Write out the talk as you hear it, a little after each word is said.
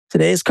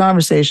Today's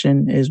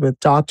conversation is with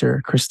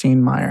Dr.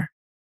 Christine Meyer,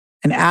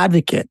 an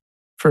advocate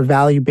for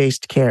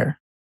value-based care.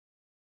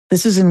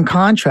 This is in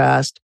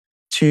contrast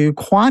to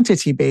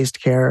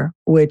quantity-based care,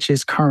 which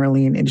is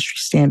currently an industry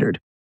standard,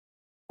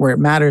 where it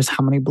matters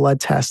how many blood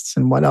tests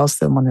and what else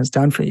someone has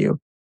done for you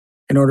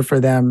in order for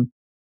them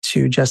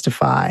to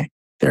justify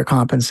their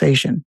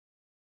compensation.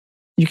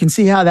 You can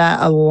see how that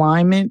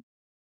alignment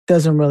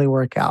doesn't really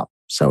work out.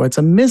 So it's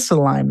a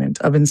misalignment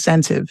of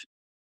incentive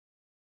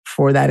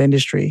for that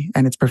industry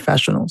and its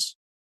professionals.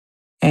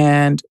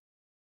 And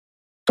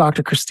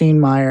Dr.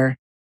 Christine Meyer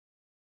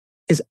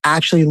is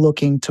actually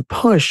looking to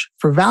push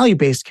for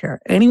value-based care.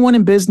 Anyone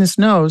in business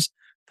knows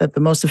that the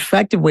most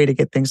effective way to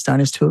get things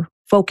done is to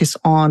focus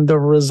on the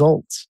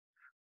results.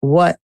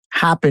 What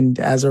happened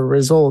as a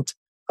result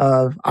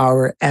of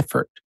our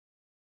effort?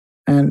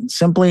 And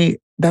simply,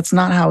 that's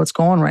not how it's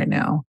going right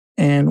now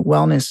in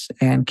wellness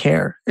and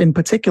care, in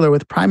particular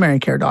with primary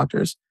care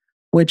doctors,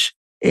 which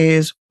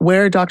is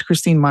where Dr.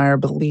 Christine Meyer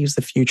believes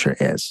the future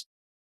is.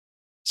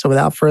 So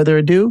without further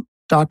ado,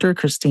 Dr.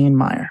 Christine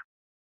Meyer.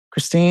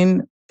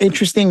 Christine,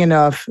 interesting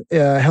enough,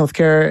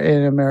 healthcare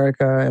in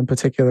America in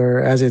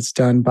particular, as it's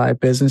done by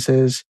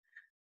businesses,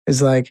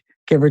 is like,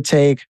 give or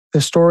take,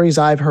 the stories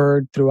I've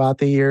heard throughout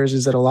the years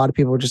is that a lot of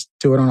people just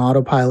do it on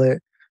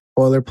autopilot,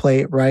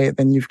 boilerplate, right?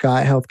 Then you've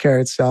got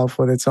healthcare itself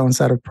with its own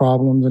set of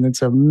problems, and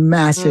it's a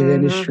massive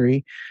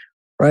industry,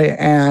 right?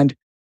 And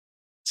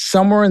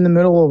somewhere in the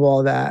middle of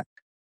all that,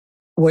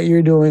 what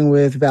you're doing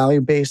with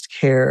value-based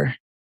care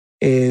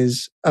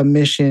is a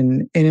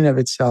mission in and of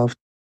itself.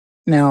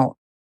 Now,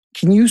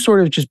 can you sort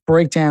of just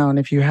break down,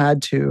 if you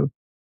had to,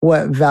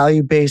 what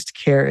value-based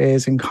care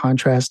is in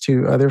contrast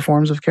to other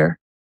forms of care?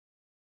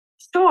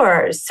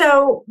 Sure.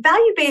 So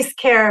value-based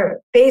care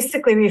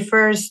basically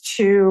refers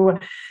to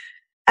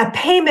a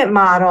payment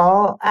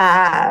model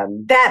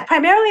that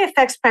primarily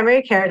affects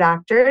primary care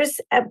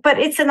doctors, but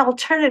it's an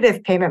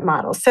alternative payment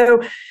model.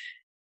 So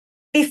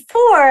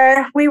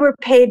before, we were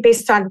paid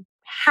based on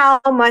how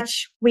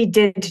much we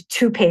did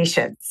to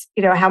patients,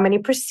 how many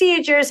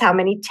procedures, how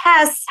many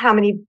tests, how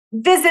many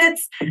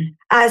visits.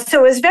 So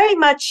it was very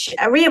much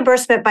a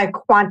reimbursement by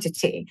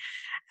quantity.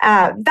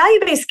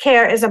 Value-based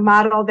care is a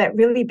model that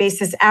really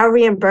bases our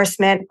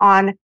reimbursement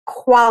on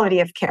quality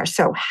of care.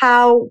 So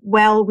how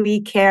well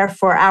we care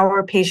for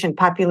our patient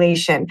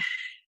population.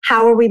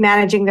 How are we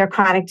managing their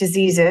chronic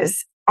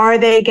diseases? Are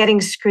they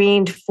getting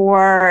screened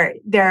for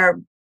their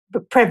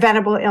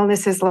preventable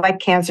illnesses like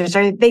cancers?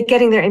 Are they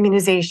getting their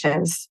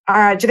immunizations?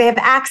 Do they have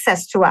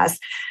access to us?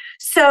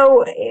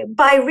 So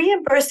by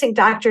reimbursing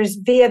doctors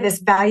via this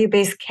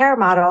value-based care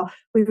model,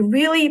 we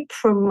really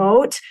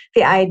promote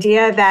the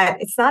idea that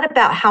it's not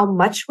about how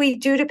much we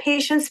do to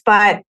patients,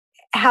 but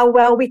how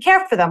well we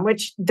care for them,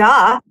 which,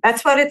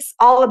 that's what it's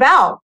all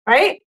about,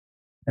 right?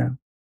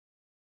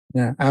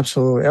 Yeah,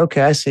 absolutely.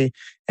 Okay, I see.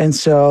 And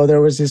so there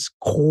was this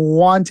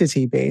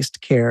quantity-based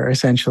care,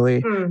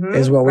 essentially,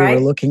 is what we were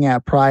looking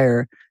at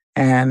prior.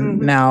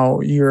 And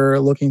now you're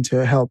looking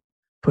to help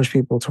push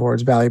people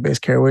towards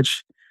value-based care,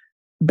 which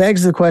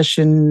begs the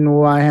question,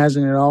 why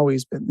hasn't it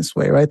always been this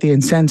way, right? The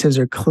incentives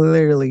are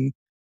clearly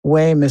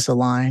way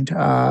misaligned.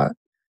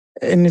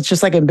 And it's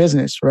just like in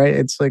business, right?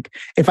 It's like,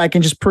 if I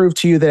can just prove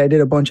to you that I did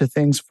a bunch of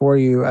things for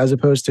you, as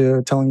opposed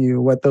to telling you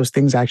what those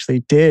things actually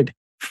did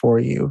for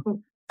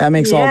you, that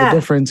makes all the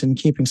difference in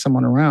keeping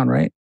someone around,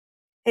 right?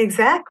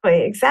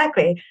 Exactly.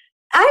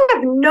 I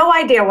have no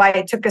idea why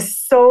it took us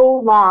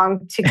so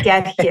long to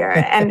get here.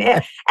 And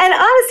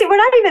honestly, we're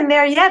not even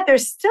there yet.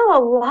 There's still a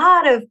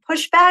lot of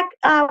pushback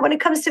when it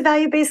comes to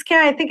value-based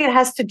care. I think it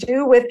has to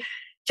do with,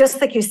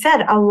 just like you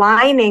said,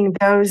 aligning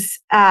those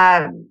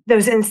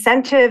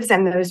incentives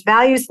and those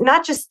values,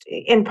 not just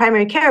in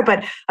primary care,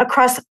 but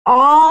across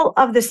all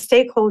of the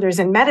stakeholders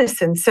in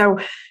medicine. So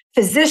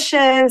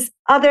physicians,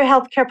 other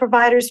healthcare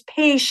providers,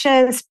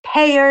 patients,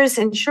 payers,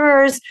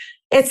 insurers.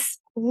 It's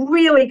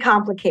really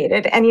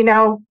complicated. And,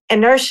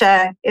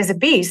 inertia is a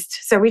beast.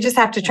 So we just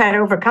have to try to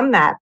overcome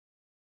that.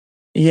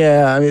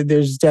 Yeah, I mean,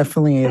 there's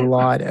definitely a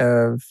lot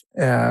of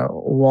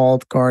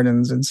walled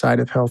gardens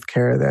inside of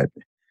healthcare that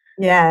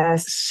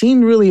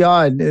seem really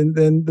odd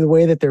in the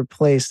way that they're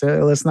placed.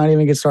 Let's not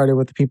even get started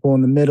with the people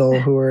in the middle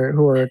who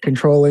are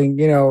controlling,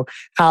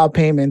 how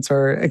payments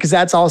are, because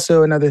that's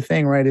also another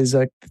thing, right? Is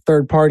like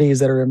third parties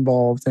that are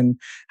involved and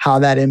how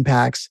that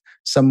impacts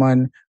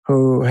someone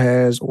who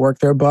has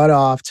worked their butt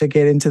off to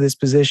get into this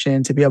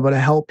position to be able to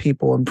help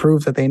people and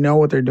prove that they know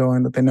what they're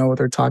doing, that they know what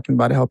they're talking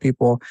about to help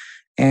people.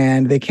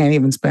 And they can't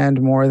even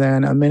spend more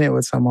than a minute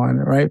with someone,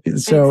 right?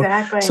 So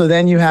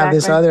then you have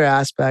this other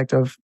aspect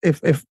of,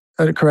 if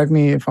correct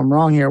me if I'm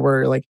wrong here,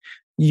 where like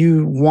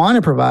you want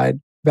to provide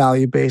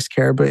value-based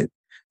care, but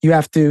you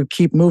have to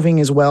keep moving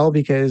as well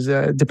because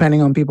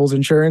depending on people's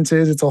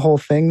insurances, it's a whole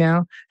thing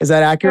now. Is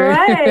that accurate?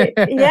 Right.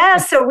 Yeah.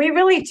 So we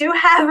really do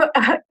have,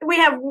 we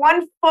have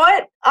one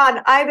foot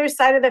on either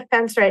side of the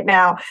fence right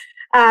now.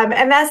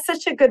 And that's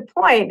such a good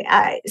point.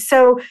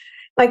 So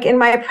like in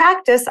my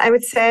practice, I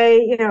would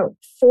say,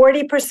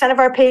 40% of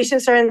our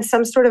patients are in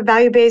some sort of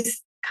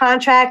value-based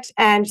contract,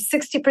 and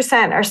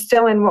 60% are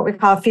still in what we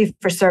call a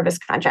fee-for-service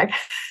contract.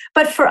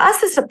 But for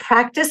us as a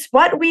practice,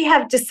 what we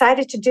have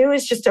decided to do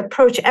is just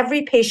approach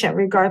every patient,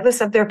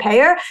 regardless of their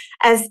payer,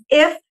 as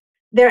if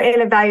they're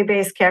in a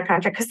value-based care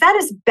contract, because that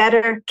is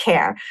better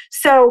care.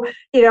 So,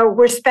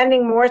 we're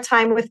spending more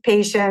time with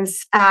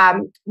patients.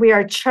 We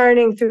are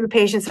churning through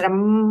patients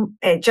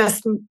at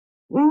just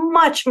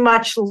much,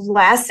 much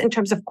less in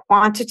terms of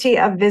quantity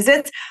of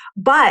visits,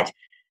 but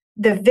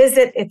the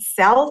visit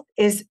itself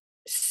is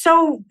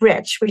so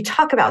rich. We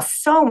talk about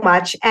so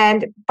much.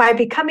 And by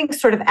becoming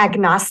sort of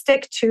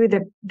agnostic to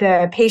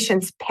the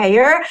patient's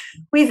payer,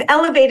 we've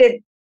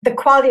elevated the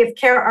quality of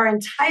care our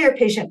entire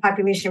patient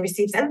population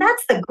receives. And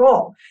that's the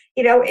goal.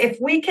 If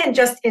we can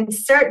just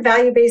insert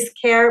value-based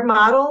care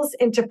models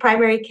into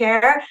primary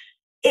care,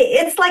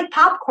 it's like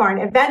popcorn.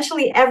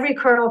 Eventually, every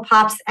kernel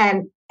pops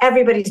and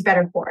everybody's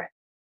better for it.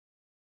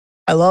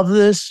 I love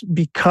this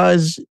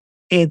because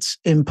it's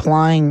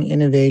implying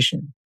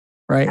innovation,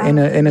 right? In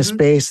a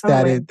space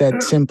totally.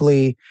 that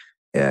simply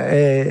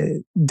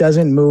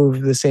doesn't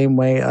move the same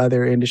way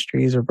other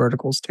industries or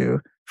verticals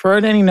do for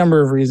any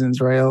number of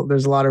reasons, right?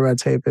 There's a lot of red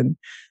tape. And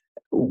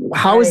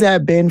how has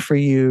that been for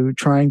you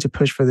trying to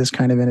push for this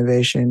kind of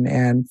innovation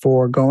and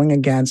for going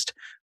against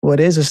what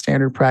is a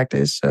standard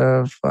practice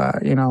of,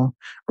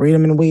 read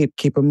them and weep,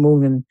 keep them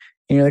moving.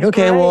 And you're like,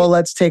 okay, well,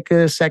 let's take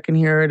a second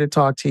here to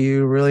talk to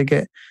you, really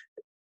get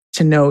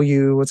to know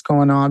you, what's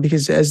going on.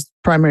 Because as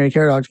primary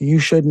care doctor, you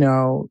should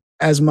know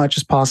as much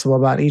as possible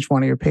about each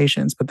one of your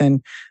patients. But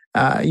then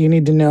you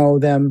need to know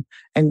them.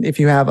 And if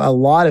you have a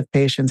lot of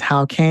patients,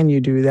 how can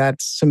you do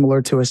that?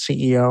 Similar to a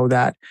CEO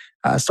that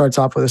starts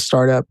off with a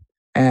startup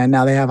and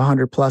now they have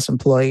 100 plus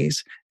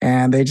employees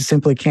and they just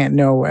simply can't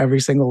know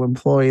every single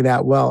employee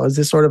that well. Is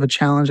this sort of a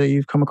challenge that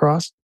you've come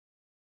across?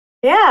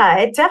 Yeah,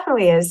 it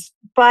definitely is.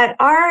 But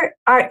our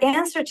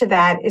answer to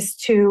that is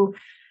to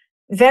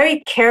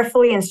very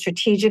carefully and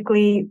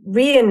strategically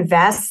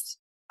reinvest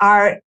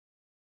our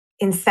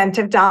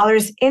incentive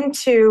dollars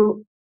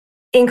into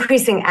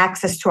increasing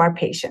access to our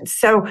patients.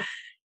 So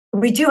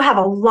we do have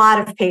a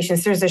lot of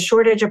patients. There's a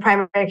shortage of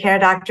primary care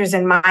doctors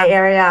in my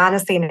area,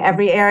 honestly, in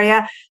every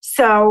area.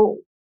 So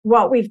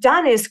what we've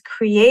done is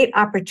create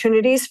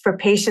opportunities for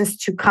patients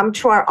to come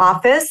to our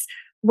office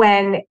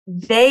when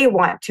they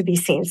want to be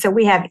seen. So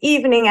we have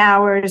evening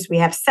hours, we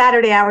have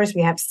Saturday hours,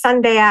 we have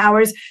Sunday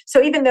hours.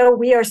 So even though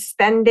we are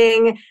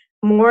spending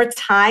more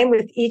time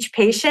with each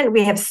patient,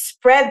 we have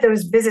spread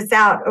those visits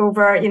out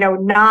over,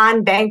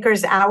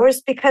 non-bankers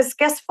hours, because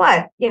guess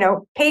what?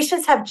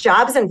 Patients have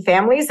jobs and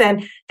families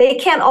and they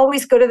can't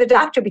always go to the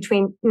doctor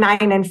between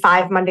 9 and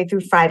 5, Monday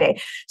through Friday.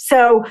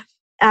 So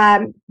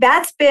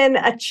that's been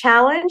a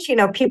challenge.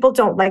 People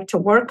don't like to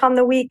work on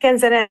the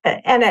weekends and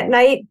at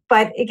night.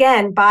 But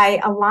again,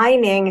 by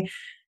aligning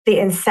the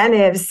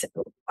incentives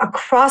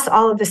across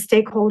all of the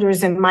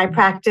stakeholders in my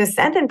practice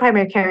and in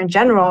primary care in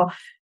general,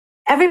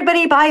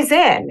 everybody buys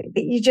in.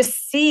 You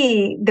just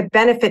see the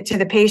benefit to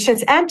the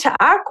patients and to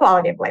our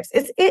quality of life.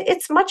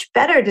 It's much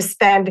better to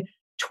spend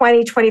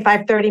 20,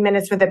 25, 30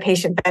 minutes with a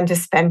patient than to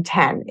spend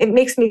 10. It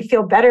makes me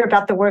feel better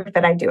about the work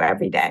that I do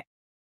every day.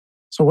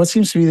 So what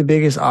seems to be the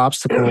biggest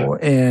obstacle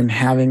in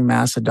having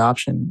mass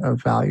adoption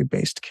of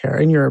value-based care,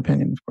 in your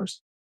opinion, of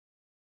course?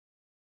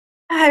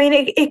 I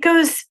mean,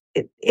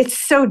 it's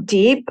so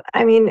deep.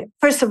 I mean,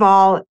 first of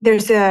all,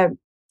 there's a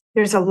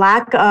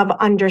lack of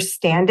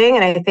understanding.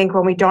 And I think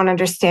when we don't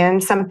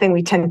understand something,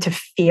 we tend to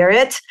fear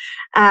it.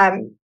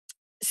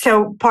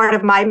 So part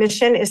of my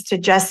mission is to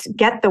just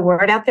get the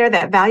word out there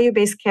that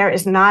value-based care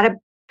is not a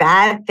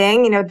bad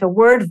thing. The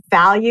word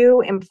value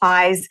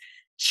implies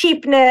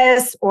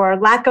cheapness or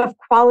lack of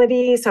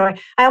quality. So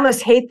I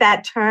almost hate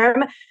that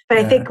term, but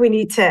I think we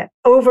need to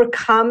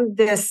overcome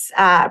this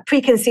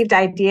preconceived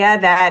idea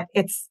that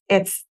it's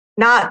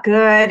not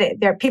good.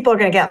 People are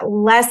going to get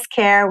less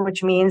care,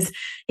 which means,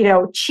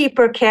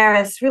 cheaper care.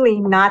 It's really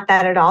not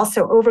that at all.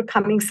 So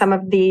overcoming some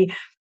of the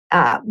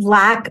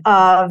lack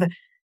of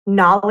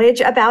knowledge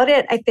about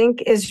it, I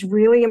think, is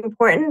really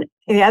important.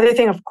 And the other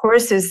thing, of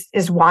course,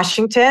 is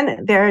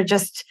Washington. There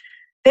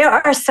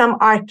are some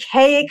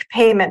archaic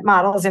payment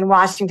models in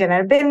Washington.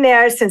 I've been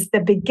there since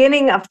the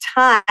beginning of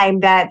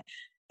time that,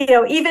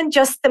 even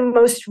just the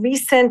most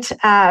recent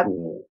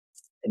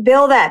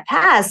bill that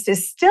passed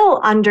is still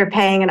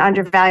underpaying and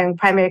undervaluing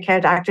primary care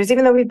doctors,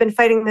 even though we've been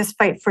fighting this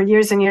fight for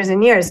years and years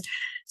and years.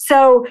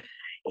 So,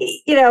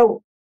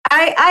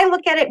 I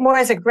look at it more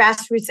as a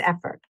grassroots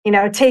effort.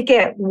 Take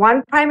it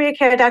one primary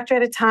care doctor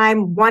at a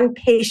time, one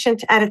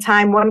patient at a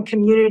time, one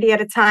community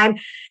at a time.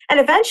 And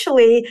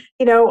eventually,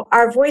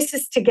 our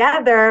voices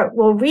together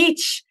will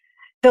reach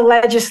the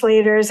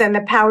legislators and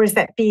the powers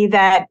that be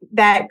that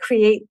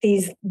create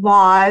these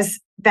laws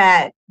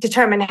that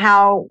determine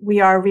how we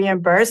are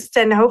reimbursed.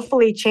 And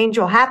hopefully change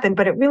will happen,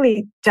 but it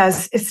really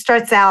does. It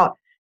starts out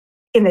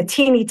in the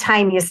teeny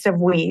tiniest of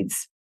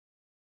weeds.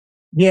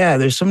 Yeah,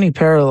 there's so many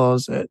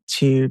parallels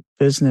to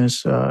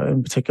business,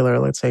 in particular,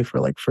 let's say for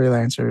like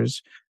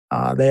freelancers.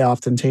 They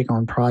often take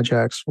on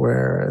projects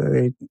where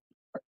they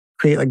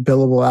create like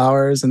billable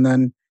hours and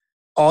then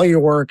all your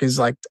work is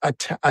like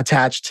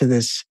attached to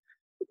this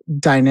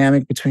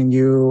dynamic between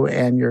you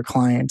and your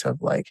client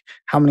of like,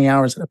 how many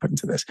hours did I put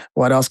into this?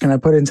 What else can I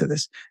put into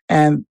this?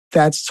 And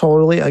that's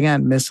totally,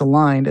 again,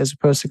 misaligned, as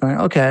opposed to going,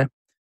 okay,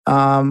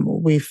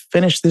 we've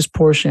finished this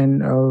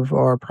portion of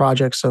our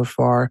project so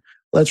far.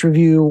 Let's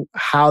review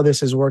how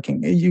this is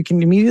working. You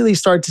can immediately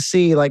start to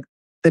see like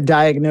the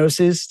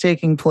diagnosis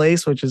taking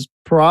place, which is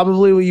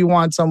probably what you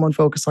want someone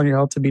focused on your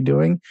health to be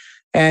doing.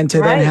 And to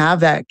then have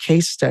that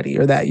case study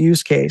or that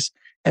use case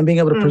and being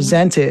able to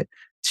present it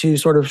to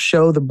sort of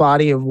show the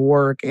body of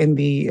work and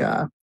the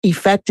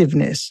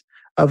effectiveness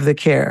of the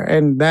care.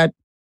 And that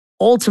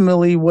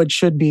ultimately what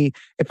should be,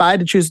 if I had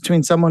to choose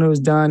between someone who's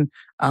done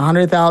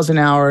 100,000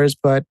 hours,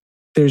 but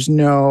there's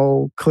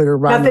no clear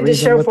rhyme or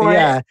reason with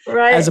it,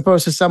 as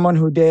opposed to someone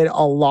who did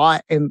a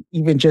lot and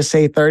even just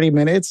say 30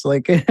 minutes,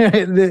 like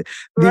the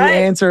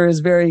answer is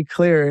very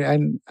clear.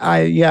 And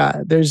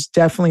there's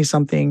definitely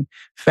something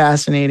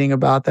fascinating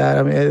about that.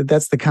 I mean,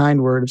 that's the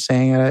kind word of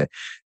saying it.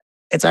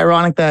 It's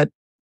ironic that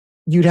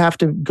you'd have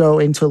to go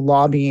into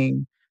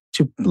lobbying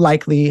to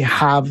likely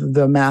have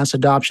the mass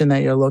adoption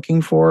that you're looking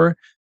for,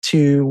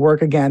 to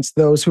work against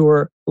those who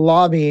are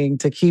lobbying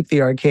to keep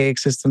the archaic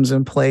systems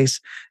in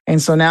place.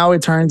 And so now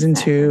it turns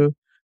into,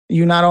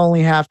 you not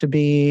only have to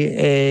be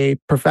a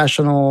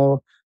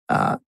professional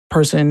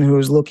person who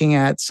is looking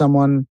at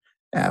someone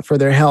for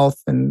their health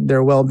and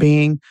their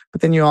well-being, but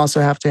then you also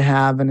have to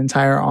have an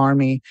entire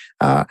army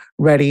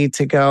ready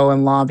to go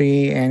and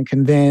lobby and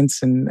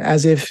convince, and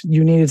as if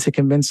you needed to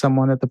convince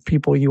someone that the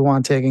people you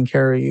want taking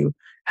care of you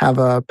have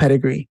a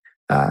pedigree.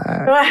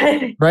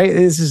 Right?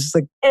 This is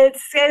like,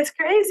 it's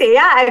crazy.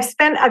 Yeah, I've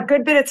spent a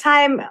good bit of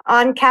time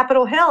on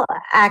Capitol Hill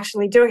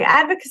actually doing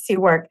advocacy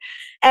work,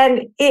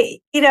 and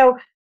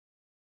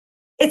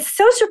it's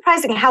so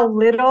surprising how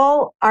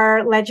little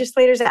our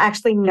legislators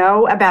actually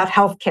know about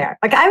healthcare.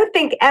 Like, I would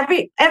think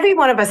every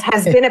one of us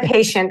has been a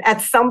patient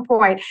at some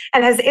point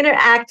and has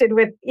interacted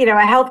with, a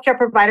healthcare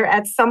provider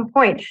at some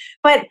point.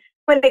 But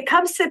when it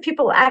comes to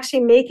people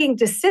actually making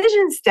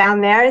decisions down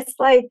there, it's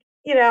like,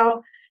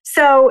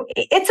 so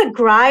it's a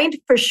grind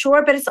for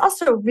sure, but it's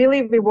also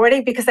really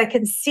rewarding because I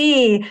can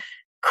see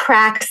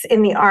cracks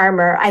in the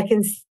armor. I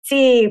can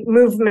see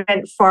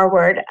movement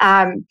forward.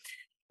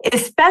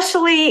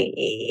 Especially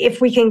if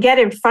we can get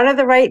in front of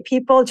the right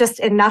people just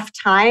enough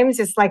times.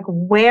 It's like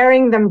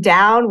wearing them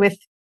down with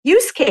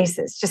use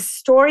cases, just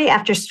story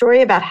after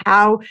story about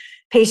how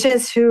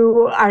patients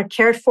who are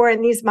cared for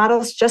in these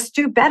models just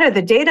do better.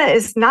 The data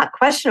is not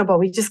questionable.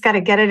 We just got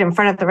to get it in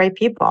front of the right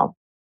people.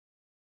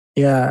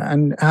 Yeah.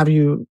 And have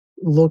you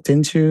looked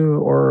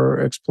into or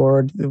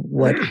explored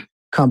what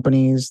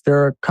companies, there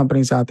are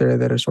companies out there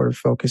that are sort of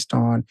focused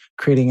on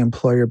creating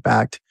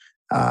employer-backed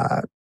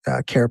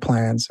care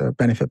plans,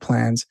 benefit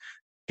plans,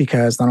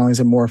 because not only is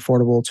it more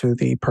affordable to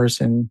the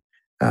person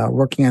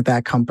working at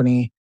that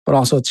company, but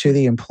also to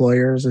the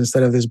employers.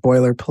 Instead of this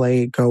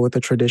boilerplate, go with the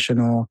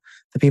traditional,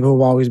 the people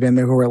who've always been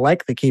there who are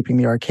likely keeping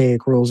the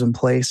archaic rules in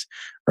place,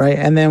 right?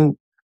 And then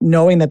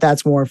knowing that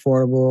that's more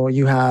affordable,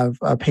 you have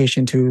a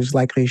patient who's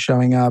likely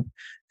showing up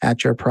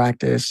at your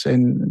practice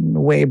in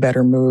way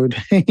better mood,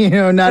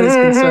 not as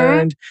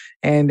concerned.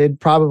 And it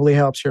probably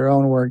helps your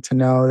own work to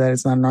know that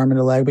it's not an arm and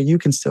a leg, but you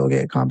can still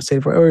get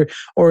compensated for it.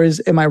 Or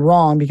am I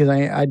wrong? Because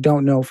I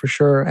don't know for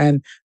sure.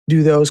 And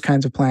do those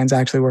kinds of plans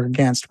actually work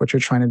against what you're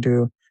trying to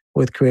do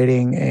with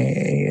creating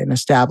an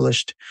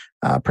established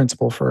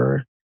principle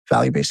for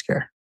value-based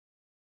care?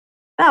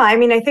 No, I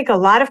mean, I think a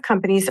lot of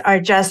companies are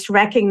just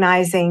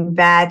recognizing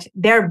that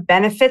their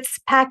benefits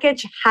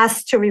package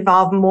has to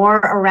revolve more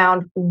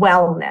around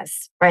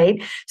wellness,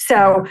 right?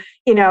 So,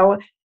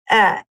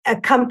 a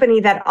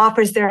company that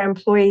offers their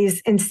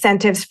employees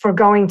incentives for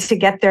going to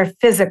get their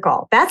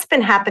physical, that's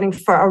been happening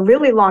for a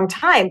really long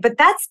time, but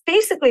that's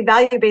basically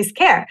value-based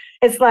care.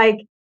 It's like,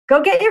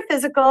 go get your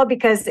physical,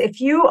 because if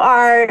you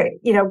are,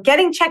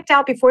 getting checked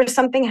out before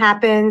something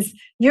happens,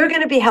 you're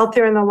going to be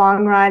healthier in the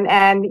long run.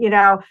 And,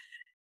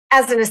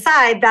 as an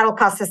aside, that'll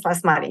cost us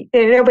less money.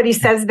 Nobody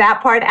says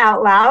that part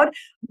out loud,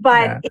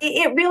 but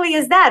it really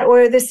is that.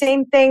 Or the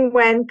same thing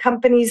when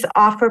companies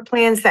offer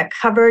plans that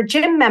cover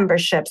gym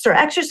memberships or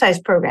exercise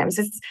programs.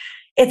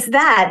 It's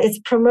that. It's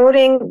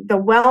promoting the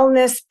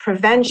wellness,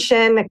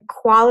 prevention, the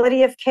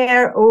quality of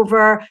care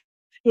over,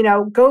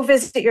 go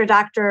visit your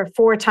doctor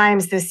 4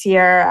 times this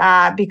year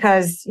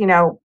because,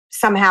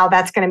 somehow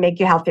that's going to make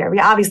you healthier. We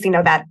obviously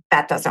know that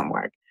that doesn't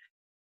work.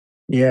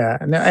 Yeah.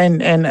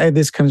 And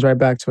this comes right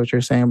back to what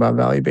you're saying about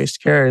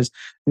value-based care, is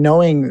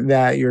knowing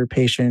that your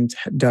patient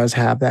does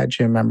have that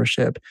gym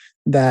membership,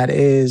 that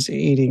is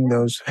eating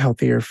those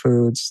healthier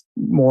foods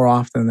more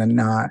often than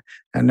not.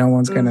 And no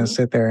one's going to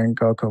sit there and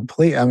go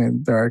complete. I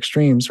mean, there are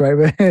extremes,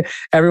 right? But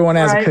everyone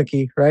has a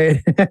cookie,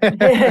 right?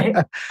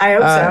 I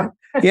hope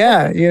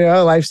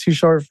so. Life's too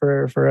short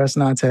for us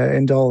not to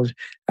indulge.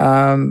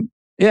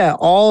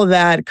 All of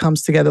that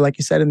comes together, like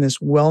you said, in this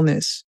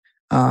wellness.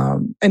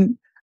 And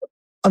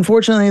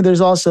Unfortunately,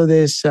 there's also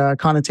this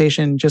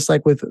connotation, just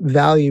like with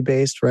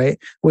value-based, right?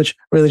 Which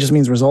really just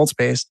means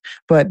results-based.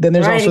 But then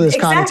there's also this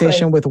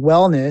connotation with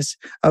wellness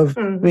of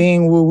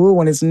being woo-woo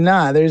when it's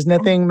not. There's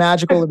nothing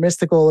magical or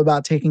mystical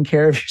about taking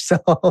care of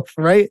yourself,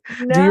 right?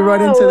 No. Do you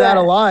run into that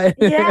a lot?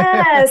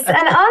 Yes.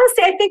 And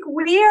honestly, I think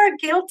we are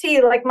guilty,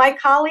 like my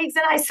colleagues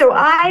and I. So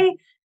I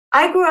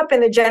grew up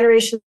in the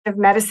generation of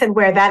medicine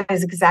where that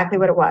is exactly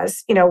what it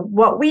was.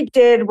 What we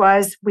did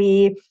was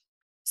we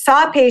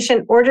saw a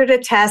patient, ordered a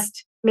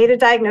test, made a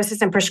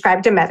diagnosis, and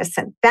prescribed a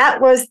medicine.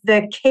 That was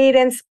the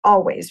cadence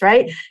always,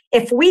 right?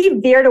 If we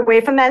veered away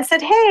from that and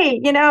said,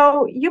 hey,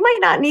 you might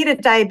not need a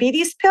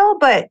diabetes pill,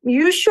 but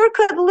you sure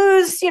could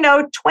lose,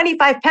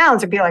 25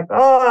 pounds, or be like,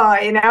 but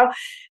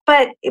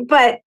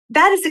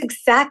that is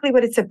exactly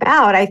what it's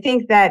about. I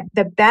think that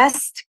the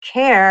best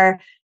care,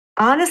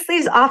 honestly,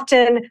 is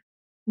often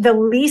the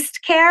least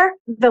care,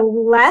 the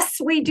less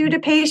we do to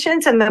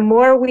patients, and the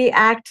more we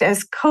act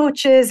as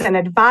coaches and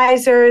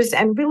advisors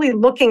and really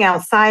looking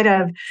outside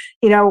of,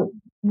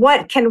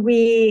 what can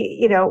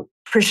we,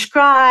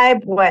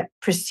 prescribe, what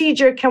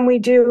procedure can we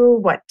do,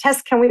 what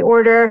test can we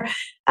order,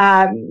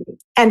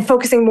 and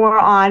focusing more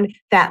on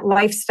that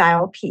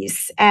lifestyle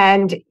piece.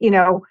 And,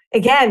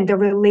 again, the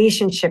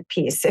relationship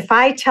piece. If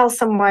I tell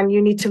someone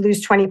you need to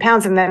lose 20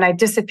 pounds and then I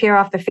disappear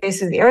off the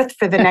face of the earth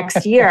for the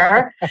next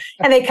year,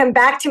 and they come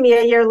back to me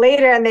a year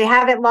later and they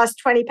haven't lost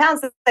 20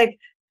 pounds, it's like,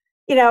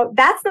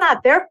 that's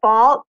not their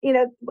fault.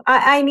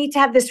 I need to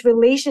have this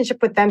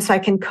relationship with them so I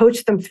can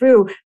coach them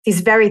through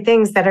these very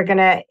things that are going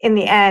to, in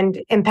the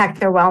end, impact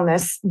their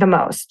wellness the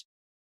most.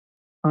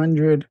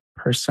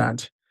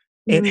 100%.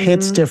 It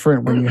hits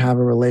different when you have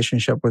a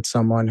relationship with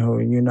someone who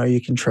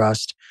you can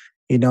trust.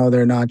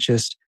 They're not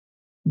just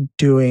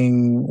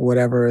doing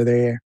whatever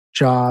their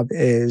job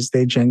is.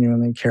 They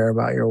genuinely care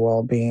about your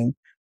well-being,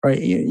 right?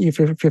 If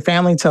your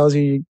family tells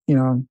you,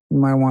 you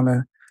might want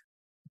to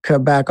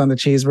cut back on the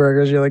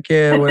cheeseburgers, you're like,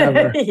 yeah,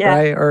 whatever,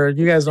 right? Or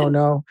you guys don't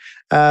know.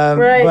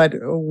 Right. But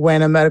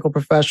when a medical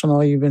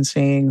professional you've been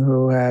seeing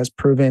who has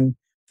proven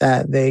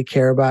that they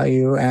care about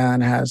you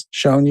and has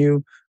shown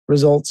you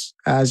results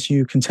as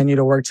you continue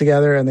to work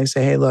together, and they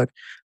say, hey, look,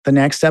 the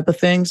next step of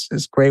things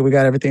is great. We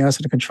got everything else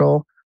under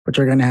control, but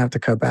you're going to have to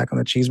cut back on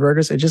the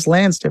cheeseburgers. It just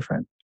lands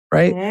different,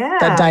 right? Yeah,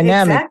 that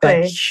dynamic,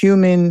 exactly. that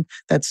human,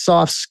 that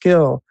soft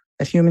skill,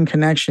 that human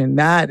connection,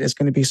 that is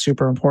going to be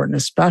super important,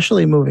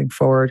 especially moving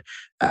forward.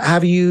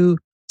 Have you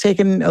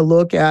taken a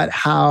look at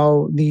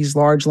how these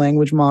large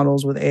language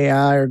models with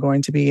AI are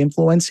going to be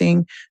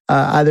influencing,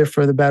 either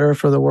for the better or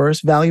for the worse,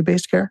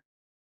 value-based care?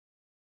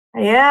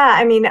 Yeah,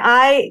 I mean,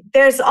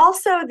 there's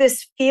also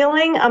this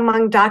feeling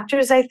among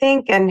doctors, I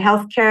think, and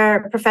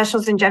healthcare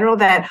professionals in general,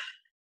 that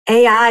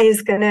AI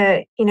is going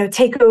to,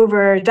 take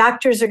over.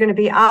 Doctors are going to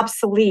be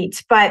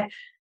obsolete, but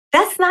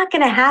that's not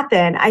going to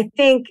happen. I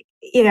think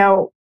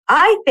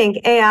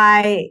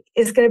AI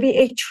is going to be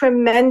a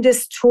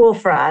tremendous tool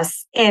for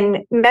us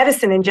in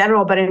medicine in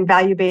general, but in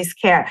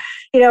value-based care.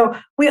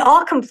 We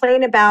all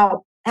complain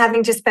about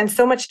having to spend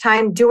so much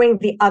time doing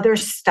the other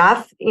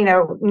stuff,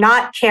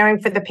 not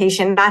caring for the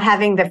patient, not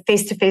having the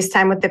face-to-face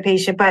time with the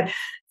patient, but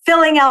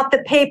filling out the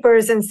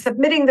papers and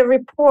submitting the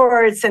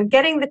reports and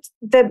getting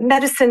the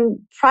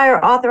medicine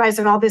prior authorized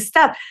and all this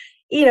stuff.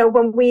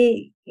 When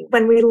we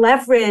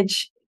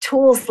leverage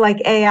tools like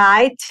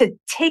AI to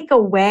take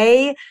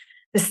away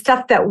the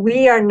stuff that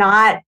we are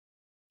not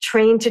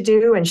trained to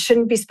do and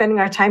shouldn't be spending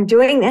our time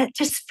doing, that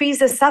just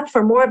frees us up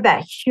for more of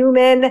that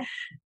human,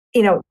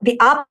 the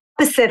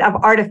opposite of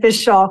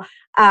artificial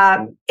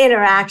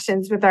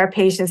interactions with our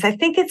patients. I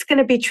think it's going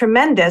to be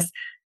tremendous.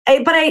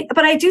 But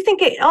I do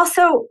think it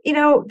also,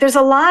 there's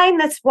a line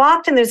that's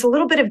walked and there's a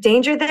little bit of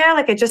danger there.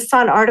 Like I just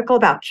saw an article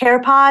about care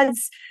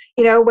pods,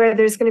 where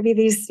there's going to be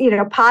these,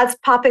 pods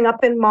popping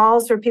up in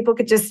malls where people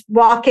could just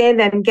walk in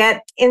and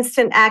get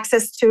instant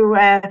access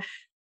to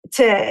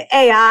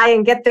AI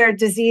and get their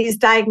disease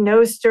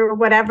diagnosed or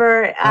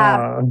whatever.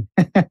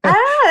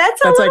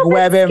 That's like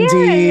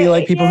WebMD,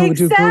 like people who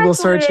do Google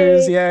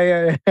searches.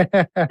 Yeah.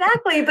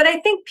 Exactly. But I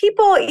think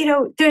people,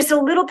 there's a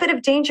little bit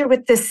of danger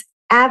with this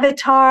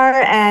avatar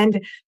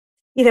and,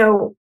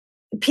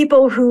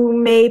 people who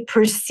may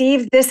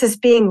perceive this as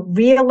being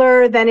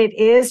realer than it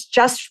is,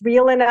 just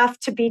real enough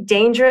to be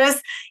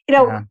dangerous.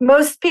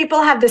 Most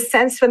people have the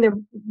sense when they're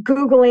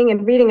Googling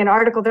and reading an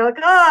article, they're like,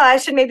 oh, I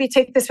should maybe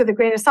take this with a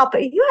grain of salt.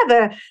 But you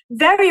have a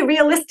very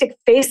realistic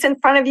face in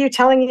front of you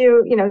telling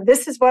you,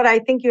 this is what I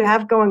think you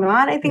have going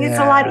on. I think it's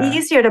a lot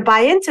easier to buy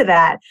into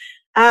that.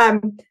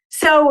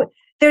 So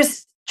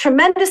there's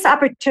tremendous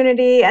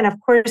opportunity. And of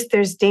course,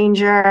 there's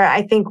danger.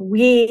 I think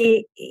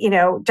we,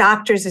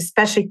 doctors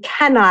especially,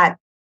 cannot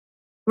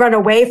run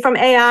away from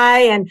AI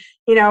and,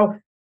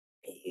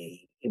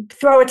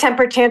 throw a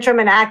temper tantrum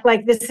and act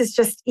like this is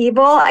just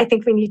evil. I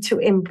think we need to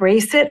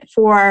embrace it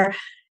for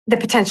the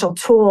potential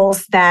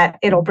tools that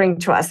it'll bring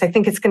to us. I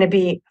think it's going to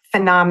be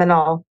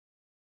phenomenal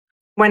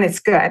when it's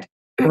good.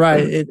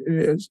 Right.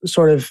 It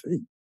sort of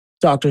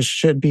doctors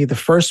should be the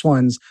first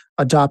ones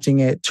adopting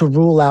it to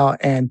rule out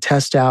and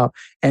test out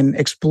and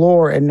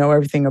explore and know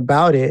everything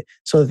about it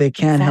so that they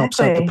can help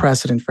set the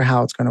precedent for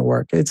how it's going to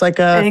work. It's like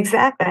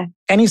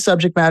any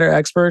subject matter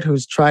expert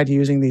who's tried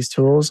using these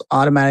tools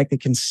automatically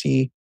can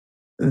see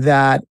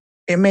that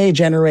it may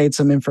generate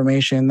some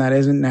information that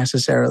isn't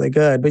necessarily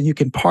good, but you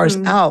can parse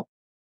out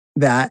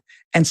that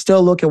and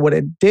still look at what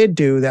it did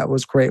do that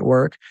was great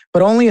work.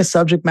 But only a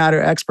subject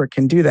matter expert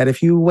can do that.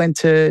 If you went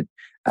to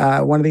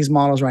one of these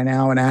models right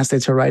now and asked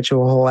it to write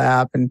you a whole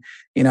app and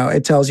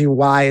it tells you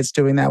why it's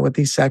doing that with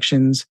these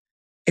sections,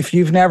 if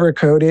you've never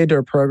coded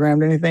or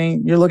programmed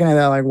anything, you're looking at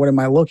that like, what am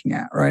I looking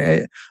at,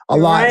 right?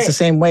 It's the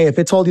same way. If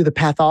it told you the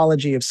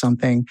pathology of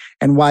something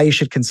and why you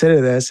should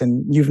consider this,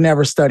 and you've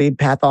never studied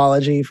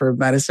pathology for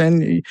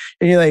medicine,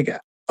 you're like,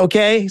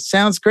 okay,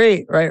 sounds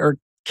great, right? Or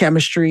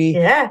chemistry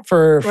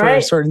for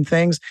certain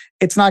things,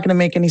 it's not going to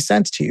make any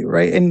sense to you,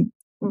 right? And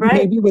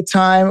maybe with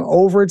time,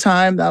 over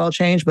time, that'll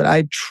change. But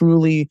I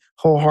truly,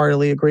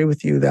 wholeheartedly agree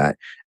with you that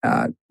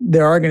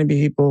there are going to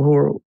be people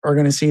who are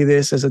going to see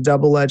this as a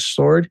double-edged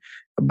sword.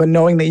 But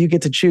knowing that you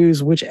get to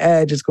choose which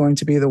edge is going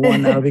to be the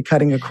one that'll be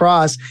cutting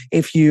across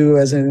if you,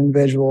 as an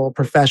individual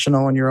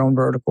professional in your own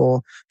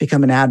vertical,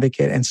 become an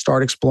advocate and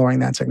start exploring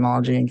that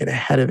technology and get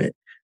ahead of it,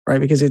 right?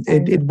 Because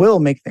it will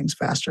make things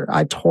faster.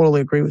 I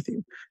totally agree with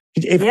you.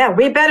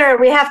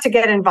 We have to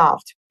get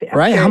involved.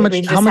 Right? How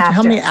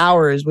many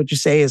hours would you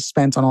say is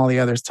spent on all the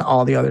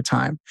other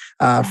time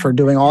for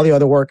doing all the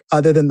other work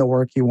other than the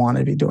work you want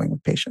to be doing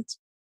with patients?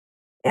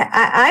 Yeah,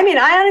 I mean,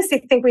 I honestly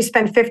think we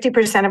spend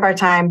 50% of our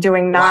time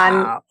doing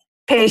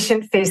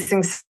non-patient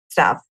facing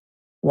stuff.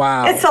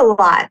 Wow. It's a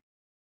lot.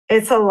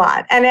 It's a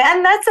lot. And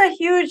that's a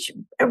huge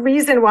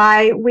reason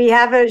why we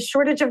have a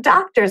shortage of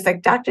doctors.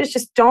 Like, doctors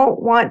just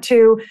don't want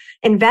to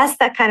invest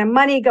that kind of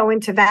money, go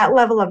into that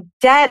level of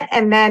debt,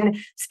 and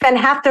then spend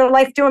half their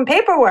life doing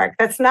paperwork.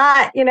 That's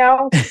not,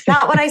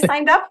 not what I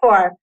signed up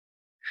for.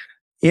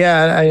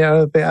 Yeah,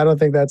 I don't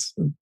think that's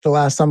the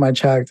last time I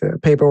checked.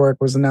 Paperwork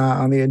was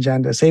not on the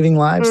agenda. Saving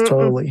lives,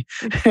 totally.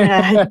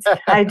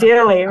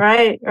 Ideally,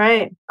 right.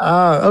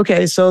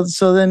 Okay, so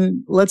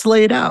then let's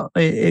lay it out.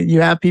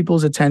 You have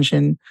people's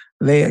attention.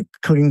 They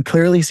can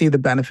clearly see the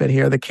benefit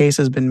here. The case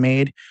has been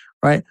made,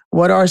 right?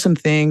 What are some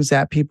things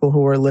that people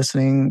who are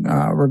listening,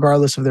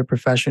 regardless of their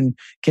profession,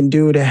 can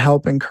do to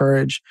help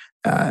encourage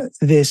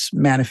this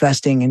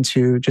manifesting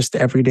into just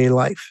everyday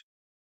life?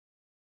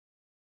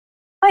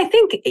 I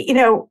think,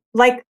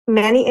 like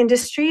many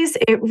industries,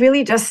 it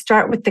really does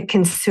start with the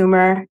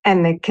consumer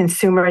and the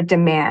consumer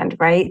demand,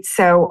 right?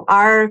 So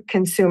our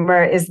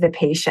consumer is the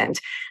patient.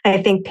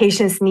 I think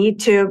patients need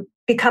to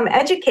become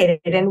educated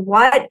in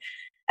what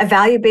a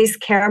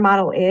value-based care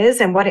model is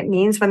and what it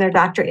means when their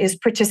doctor is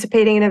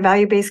participating in a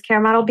value-based care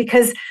model,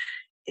 because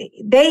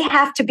they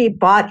have to be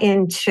bought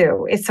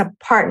into. It's a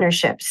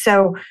partnership.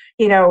 So,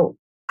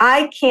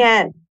 I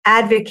can't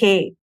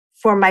advocate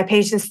for my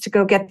patients to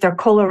go get their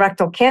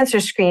colorectal cancer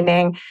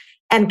screening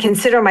and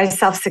consider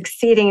myself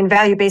succeeding in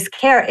value-based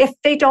care if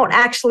they don't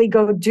actually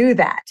go do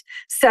that.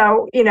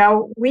 So,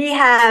 we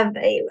have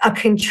a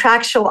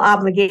contractual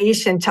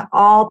obligation to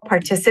all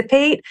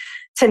participate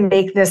to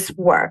make this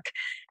work.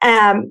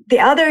 The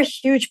other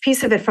huge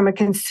piece of it from a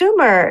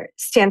consumer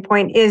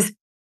standpoint is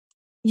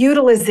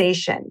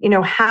utilization,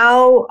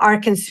 how our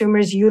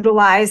consumers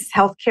utilize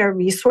healthcare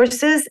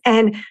resources.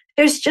 And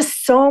there's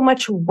just so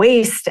much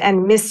waste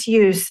and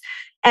misuse.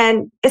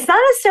 And it's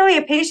not necessarily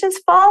a patient's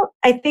fault.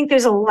 I think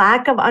there's a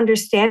lack of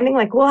understanding.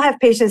 Like, we'll have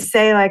patients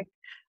say like,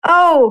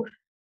 oh,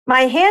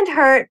 my hand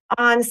hurt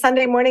on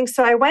Sunday morning,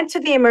 so I went to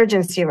the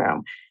emergency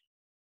room.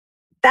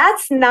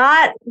 That's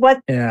not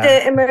what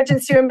the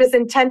emergency room is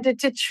intended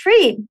to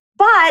treat.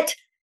 But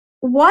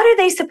what are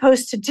they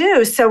supposed to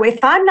do? So if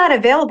I'm not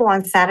available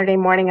on Saturday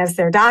morning as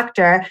their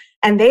doctor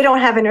and they don't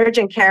have an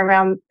urgent care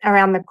around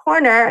the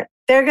corner,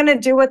 they're going to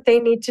do what they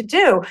need to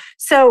do.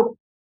 So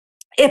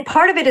if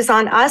part of it is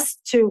on us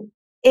to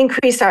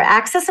increase our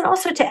access and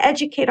also to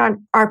educate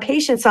on our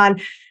patients on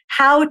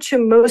how to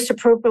most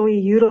appropriately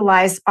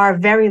utilize our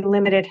very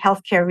limited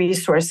healthcare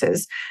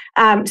resources.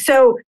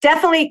 So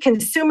definitely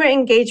consumer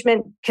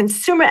engagement,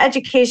 consumer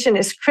education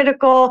is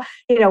critical.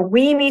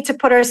 We need to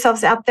put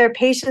ourselves out there.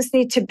 Patients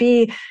need to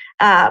be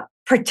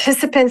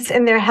participants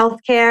in their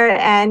healthcare,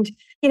 and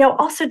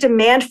also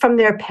demand from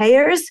their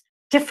payers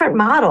different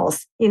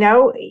models,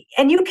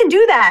 and you can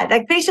do that.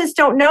 Like, patients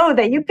don't know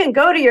that you can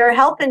go to your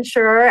health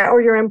insurer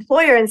or your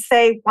employer and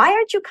say, why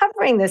aren't you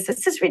covering this?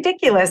 This is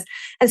ridiculous.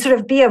 And sort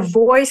of be a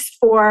voice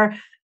for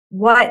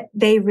what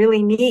they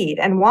really need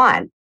and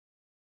want.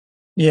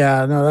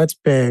 Yeah, no, that's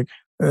big.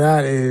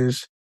 That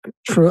is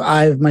true.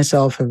 I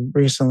myself have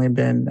recently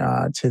been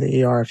to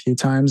the ER a few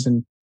times,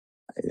 and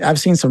I've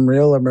seen some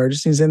real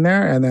emergencies in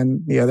there. And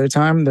then the other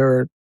time, there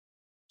were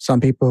some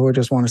people who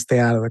just want to stay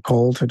out of the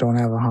cold, who don't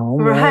have a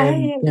home, right?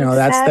 And,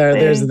 Exactly.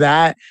 there's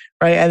that,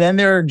 right? And then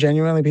there are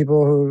genuinely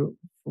people who,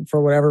 for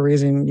whatever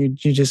reason, you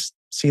just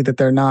see that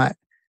it's not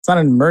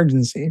an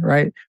emergency,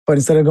 right? But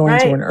instead of going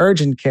to an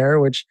urgent care,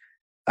 which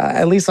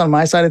at least on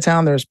my side of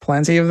town, there's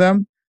plenty of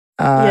them.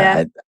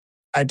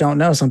 I don't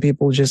know. Some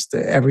people just,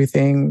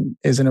 everything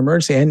is an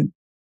emergency. And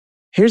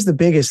here's the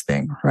biggest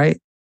thing, right?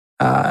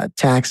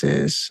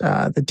 Taxes,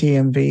 the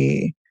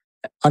DMV,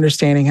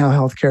 understanding how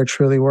healthcare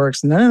truly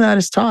works. None of that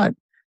is taught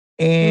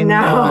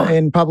No.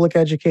 in public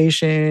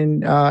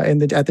education,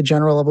 at the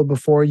general level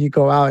before you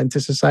go out into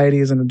society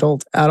as an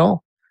adult at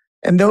all.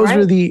 And those are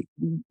Right. the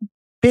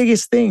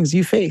biggest things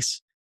you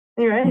face.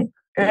 You're right.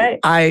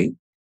 Right.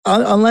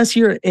 Unless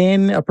you're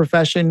in a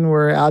profession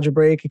where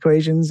algebraic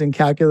equations and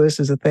calculus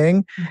is a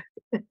thing,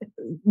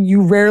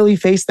 you rarely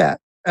face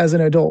that as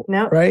an adult,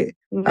 No. right?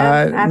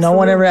 No. No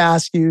one ever Absolutely.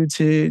 asks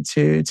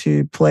you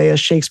to play a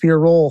Shakespeare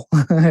role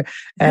on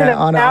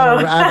an No.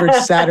 average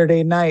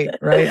Saturday night,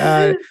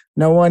 right?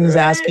 No one's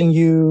Right. asking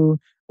you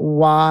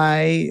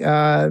why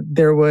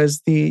there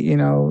was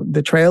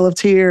the Trail of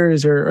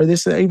Tears or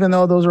this, even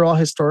though those are all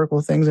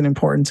historical things and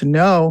important to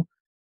know,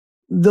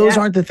 those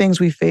Yeah. aren't the things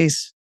we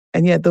face.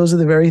 And yet those are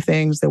the very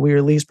things that we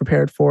are least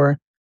prepared for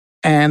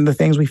and the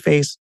things we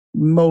face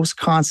most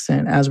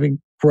constant as we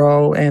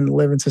grow and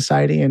live in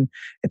society. And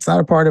it's not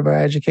a part of our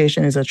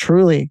education. It's a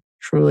truly,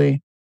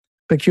 truly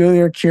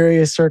peculiar,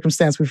 curious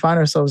circumstance we find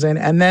ourselves in.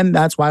 And then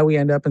that's why we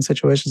end up in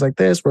situations like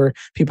this where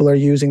people are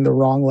using the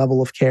wrong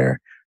level of care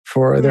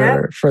for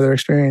Yeah. their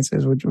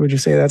experiences. Would you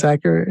say that's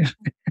accurate?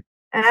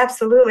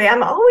 Absolutely.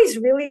 I'm always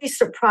really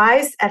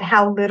surprised at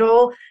how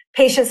little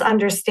patients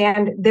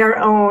understand their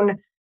own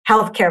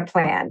healthcare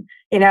plan.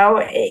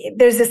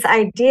 There's this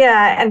idea,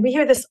 and we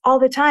hear this all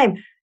the time,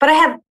 but I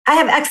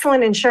have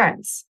excellent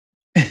insurance.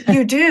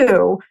 You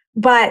do,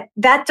 but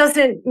that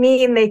doesn't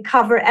mean they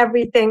cover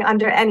everything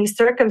under any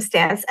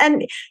circumstance.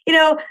 And,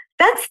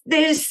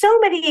 there's so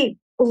many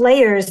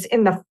layers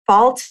in the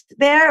fault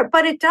there,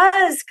 but it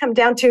does come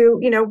down to,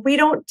 we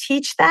don't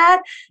teach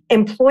that.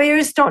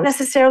 Employers don't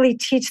necessarily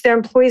teach their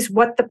employees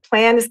what the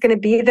plan is going to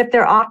be that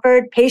they're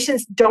offered.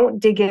 Patients don't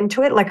dig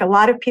into it. Like a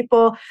lot of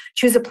people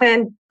choose a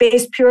plan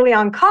based purely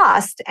on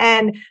cost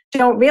and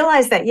don't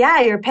realize that, yeah,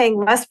 you're paying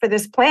less for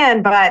this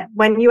plan, but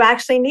when you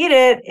actually need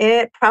it,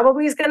 it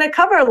probably is going to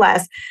cover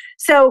less.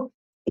 So,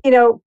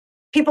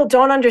 people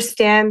don't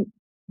understand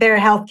their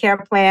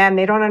healthcare plan.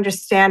 They don't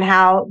understand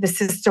how the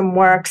system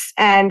works.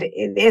 And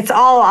it's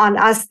all on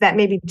us that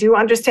maybe do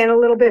understand a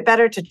little bit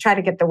better to try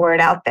to get the word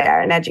out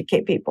there and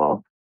educate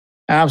people.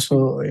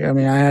 Absolutely. I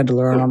mean, I had to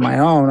learn on my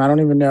own. I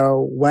don't even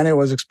know when it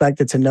was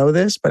expected to know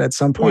this, but at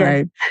some point Yeah.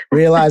 I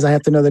realized I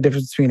have to know the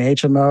difference between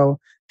HMO,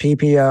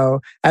 PPO,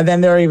 and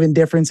then there are even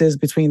differences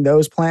between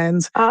those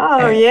plans.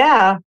 Oh, And,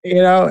 yeah.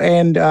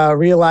 and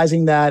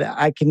realizing that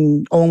I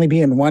can only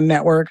be in one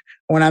network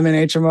when I'm in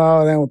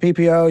HMO. And then with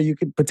PPO, you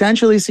could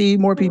potentially see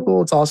more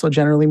people. It's also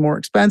generally more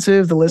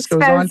expensive. The list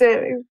goes on.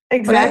 Expensive. But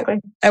Exactly.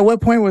 at what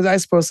point was I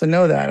supposed to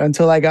know that?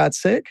 Until I got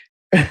sick?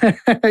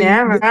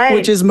 Yeah, Which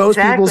right. is most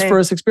people's Exactly.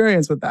 first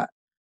experience with that,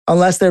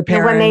 unless they're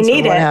When they parents or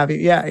need what it. have you.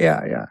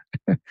 Yeah.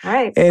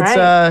 Right, It's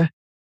right.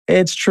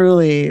 it's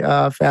truly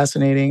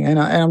fascinating, and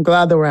I'm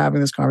glad that we're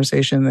having this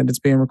conversation, that it's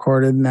being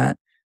recorded, and that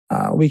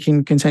we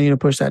can continue to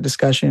push that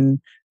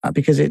discussion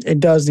because it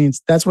does need.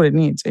 That's what it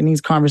needs. It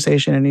needs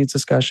conversation. It needs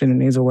discussion. It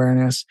needs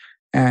awareness,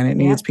 and it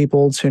needs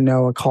people to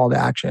know a call to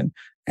action.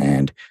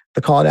 And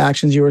the call to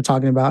actions you were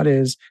talking about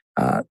is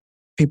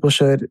people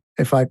should,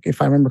 if I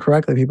remember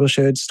correctly, people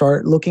should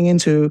start looking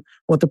into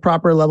what the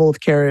proper level of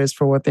care is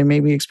for what they may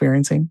be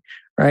experiencing,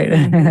 right?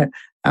 Mm-hmm.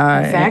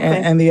 Exactly.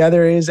 And the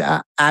other is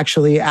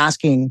actually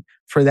asking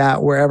for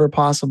that wherever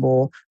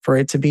possible, for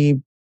it to be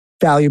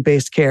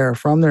value-based care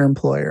from their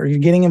employer. You're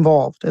getting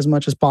involved as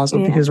much as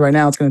possible because right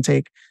now it's going to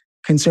take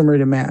consumer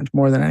demand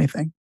more than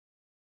anything.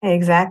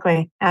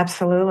 Exactly.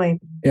 Absolutely.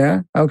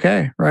 Yeah.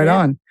 Okay. Right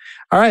on.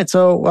 All right.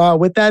 So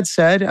with that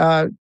said,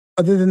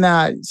 other than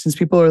that, since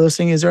people are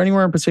listening, is there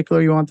anywhere in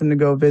particular you want them to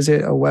go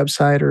visit, a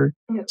website or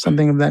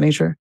something of that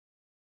nature?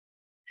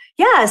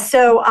 Yeah,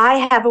 so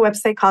I have a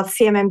website called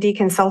CMMD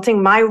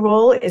Consulting. My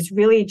role is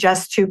really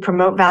just to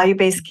promote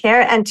value-based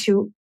care and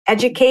to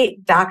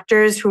educate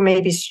doctors who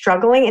may be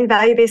struggling in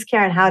value-based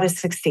care and how to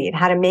succeed,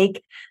 how to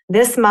make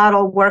this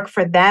model work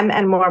for them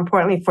and more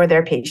importantly for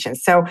their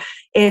patients. So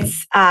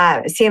it's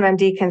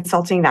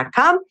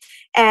cmmdconsulting.com.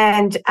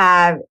 And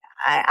I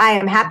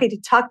am happy to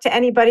talk to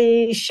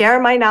anybody, share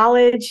my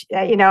knowledge.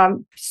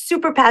 I'm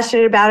super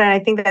passionate about it. And I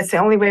think that's the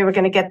only way we're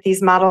going to get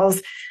these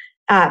models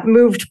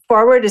moved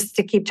forward is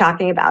to keep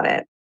talking about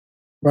it.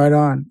 Right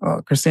on.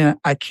 Well, Christina,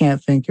 I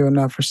can't thank you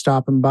enough for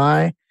stopping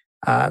by.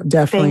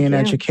 Definitely an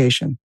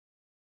education.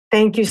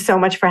 Thank you so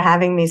much for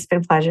having me. It's been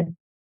a pleasure.